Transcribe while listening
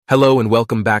Hello and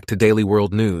welcome back to Daily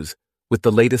World News with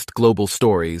the latest global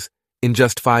stories in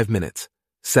just 5 minutes,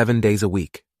 7 days a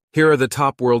week. Here are the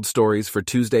top world stories for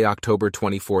Tuesday, October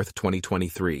 24th,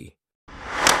 2023.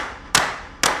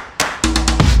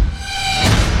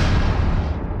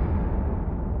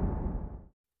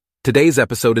 Today's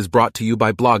episode is brought to you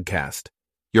by Blogcast,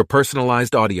 your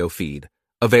personalized audio feed,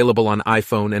 available on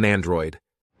iPhone and Android.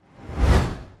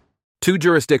 Two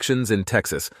jurisdictions in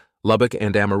Texas, Lubbock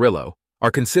and Amarillo, are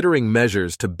considering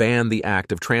measures to ban the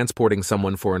act of transporting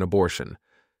someone for an abortion.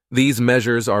 These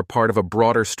measures are part of a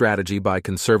broader strategy by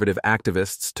conservative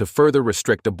activists to further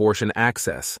restrict abortion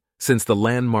access since the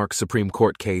landmark Supreme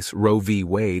Court case Roe v.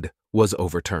 Wade was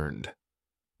overturned.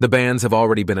 The bans have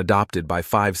already been adopted by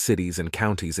 5 cities and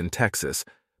counties in Texas,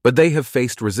 but they have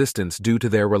faced resistance due to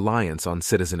their reliance on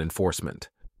citizen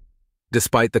enforcement.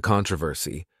 Despite the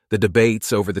controversy, the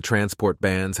debates over the transport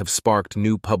bans have sparked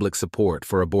new public support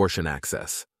for abortion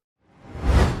access.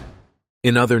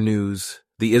 In other news,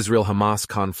 the Israel-Hamas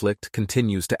conflict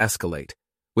continues to escalate,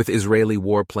 with Israeli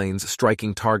warplanes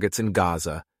striking targets in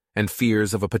Gaza and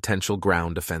fears of a potential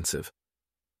ground offensive.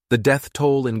 The death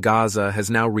toll in Gaza has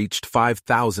now reached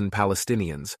 5,000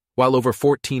 Palestinians, while over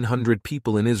 1,400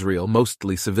 people in Israel,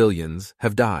 mostly civilians,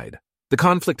 have died. The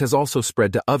conflict has also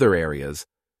spread to other areas,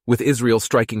 with Israel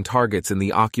striking targets in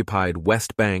the occupied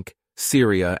West Bank,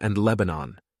 Syria, and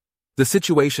Lebanon. The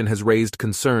situation has raised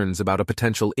concerns about a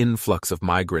potential influx of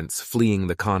migrants fleeing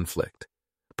the conflict,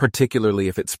 particularly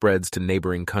if it spreads to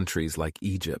neighboring countries like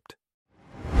Egypt.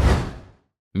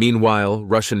 Meanwhile,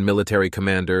 Russian military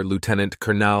commander Lieutenant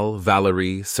Colonel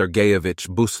Valery Sergeyevich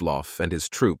Buslov and his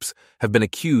troops have been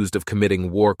accused of committing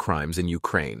war crimes in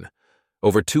Ukraine.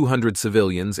 Over 200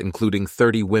 civilians, including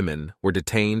 30 women, were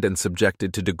detained and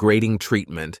subjected to degrading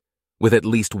treatment, with at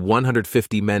least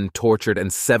 150 men tortured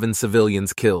and 7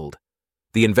 civilians killed.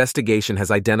 The investigation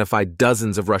has identified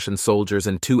dozens of Russian soldiers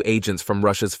and 2 agents from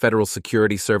Russia's Federal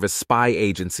Security Service spy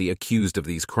agency accused of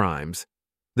these crimes.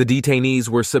 The detainees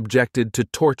were subjected to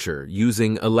torture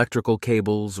using electrical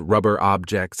cables, rubber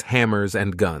objects, hammers,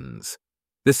 and guns.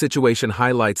 This situation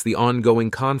highlights the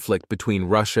ongoing conflict between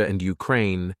Russia and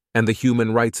Ukraine and the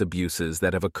human rights abuses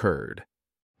that have occurred.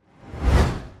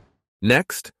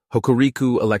 Next,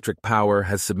 Hokuriku Electric Power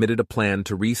has submitted a plan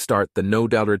to restart the No.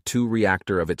 2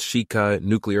 reactor of its Shika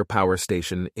nuclear power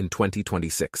station in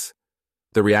 2026.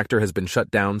 The reactor has been shut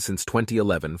down since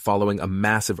 2011 following a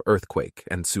massive earthquake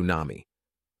and tsunami.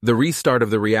 The restart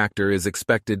of the reactor is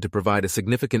expected to provide a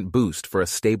significant boost for a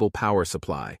stable power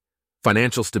supply,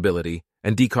 financial stability,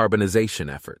 and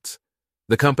decarbonization efforts.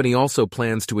 The company also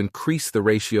plans to increase the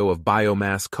ratio of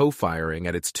biomass co-firing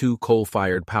at its 2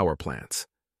 coal-fired power plants.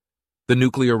 The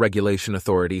Nuclear Regulation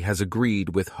Authority has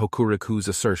agreed with Hokuriku's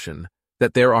assertion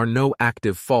that there are no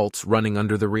active faults running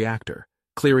under the reactor,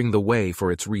 clearing the way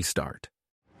for its restart.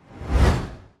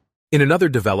 In another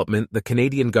development, the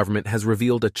Canadian government has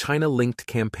revealed a China-linked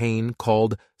campaign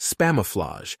called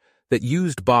Spamiflage that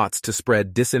used bots to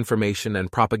spread disinformation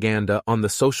and propaganda on the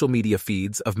social media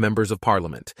feeds of members of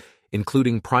parliament,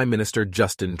 including Prime Minister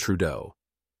Justin Trudeau.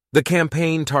 The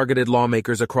campaign targeted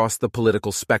lawmakers across the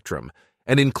political spectrum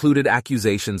and included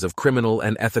accusations of criminal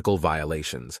and ethical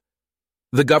violations.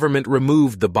 The government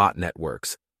removed the bot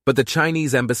networks, but the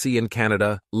Chinese embassy in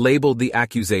Canada labeled the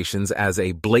accusations as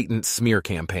a blatant smear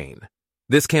campaign.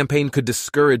 This campaign could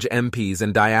discourage MPs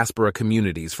and diaspora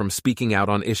communities from speaking out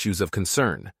on issues of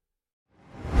concern.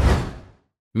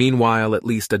 Meanwhile, at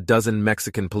least a dozen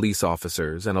Mexican police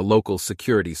officers and a local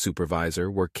security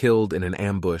supervisor were killed in an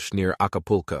ambush near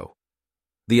Acapulco.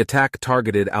 The attack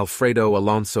targeted Alfredo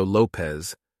Alonso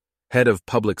Lopez, head of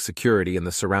public security in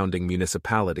the surrounding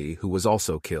municipality, who was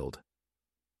also killed.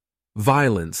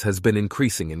 Violence has been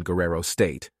increasing in Guerrero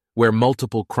State, where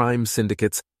multiple crime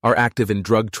syndicates are active in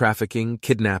drug trafficking,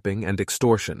 kidnapping, and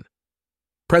extortion.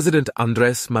 President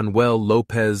Andrés Manuel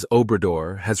López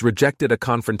Obrador has rejected a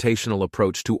confrontational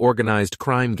approach to organized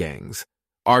crime gangs,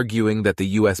 arguing that the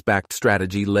U.S.-backed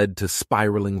strategy led to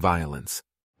spiraling violence.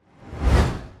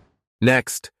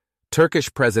 Next,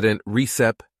 Turkish President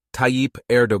Recep Tayyip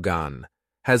Erdogan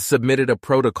has submitted a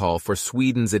protocol for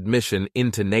Sweden's admission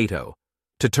into NATO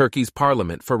to Turkey's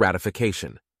parliament for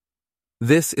ratification.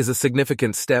 This is a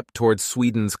significant step towards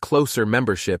Sweden's closer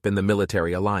membership in the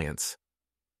military alliance.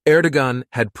 Erdogan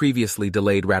had previously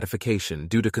delayed ratification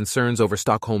due to concerns over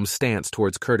Stockholm's stance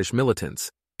towards Kurdish militants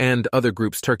and other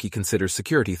groups Turkey considers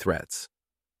security threats.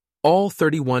 All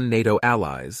 31 NATO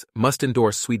allies must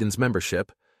endorse Sweden's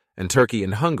membership, and Turkey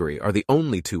and Hungary are the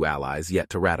only 2 allies yet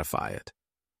to ratify it.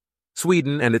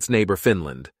 Sweden and its neighbor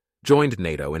Finland joined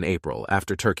NATO in April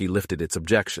after Turkey lifted its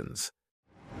objections.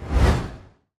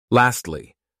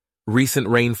 Lastly, Recent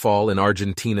rainfall in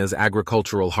Argentina's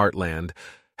agricultural heartland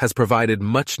has provided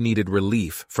much-needed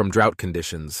relief from drought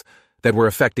conditions that were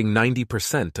affecting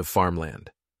 90% of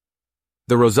farmland.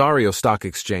 The Rosario Stock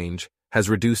Exchange has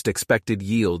reduced expected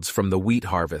yields from the wheat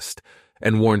harvest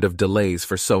and warned of delays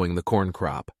for sowing the corn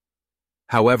crop.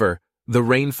 However, the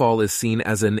rainfall is seen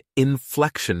as an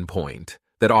inflection point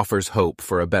that offers hope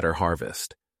for a better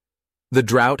harvest. The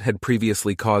drought had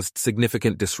previously caused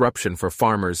significant disruption for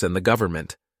farmers and the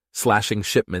government, slashing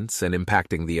shipments and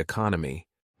impacting the economy.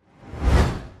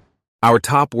 Our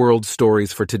top world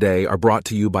stories for today are brought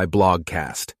to you by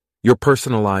Blogcast, your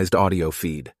personalized audio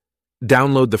feed.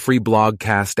 Download the free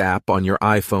Blogcast app on your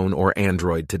iPhone or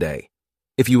Android today.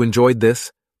 If you enjoyed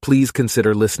this, please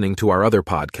consider listening to our other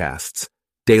podcasts: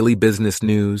 Daily Business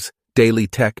News, Daily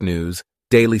Tech News,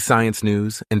 Daily Science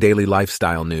News, and Daily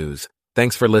Lifestyle News.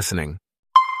 Thanks for listening.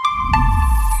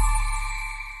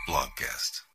 Blogcast.